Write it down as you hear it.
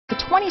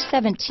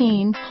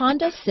2017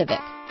 Honda Civic.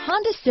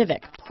 Honda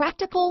Civic,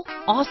 practical,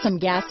 awesome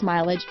gas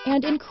mileage,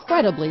 and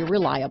incredibly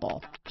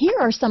reliable. Here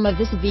are some of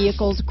this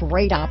vehicle's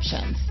great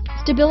options: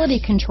 stability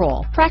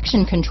control,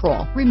 traction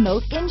control,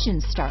 remote engine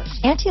start,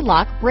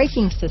 anti-lock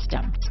braking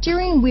system,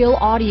 steering wheel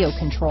audio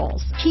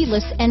controls,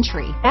 keyless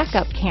entry,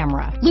 backup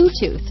camera,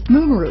 Bluetooth,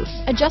 moonroof,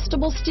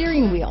 adjustable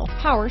steering wheel,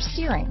 power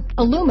steering,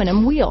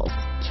 aluminum wheels,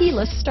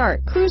 keyless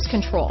start, cruise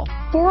control,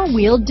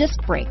 four-wheel disc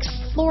brakes,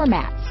 floor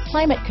mats,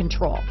 climate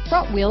control,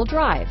 front-wheel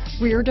drive,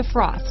 rear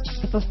defrost.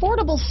 If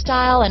affordable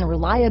style and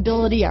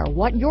reliability are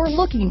what you're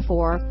looking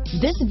for,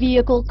 this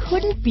vehicle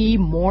couldn't be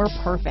more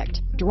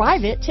perfect.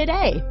 Drive it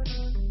today.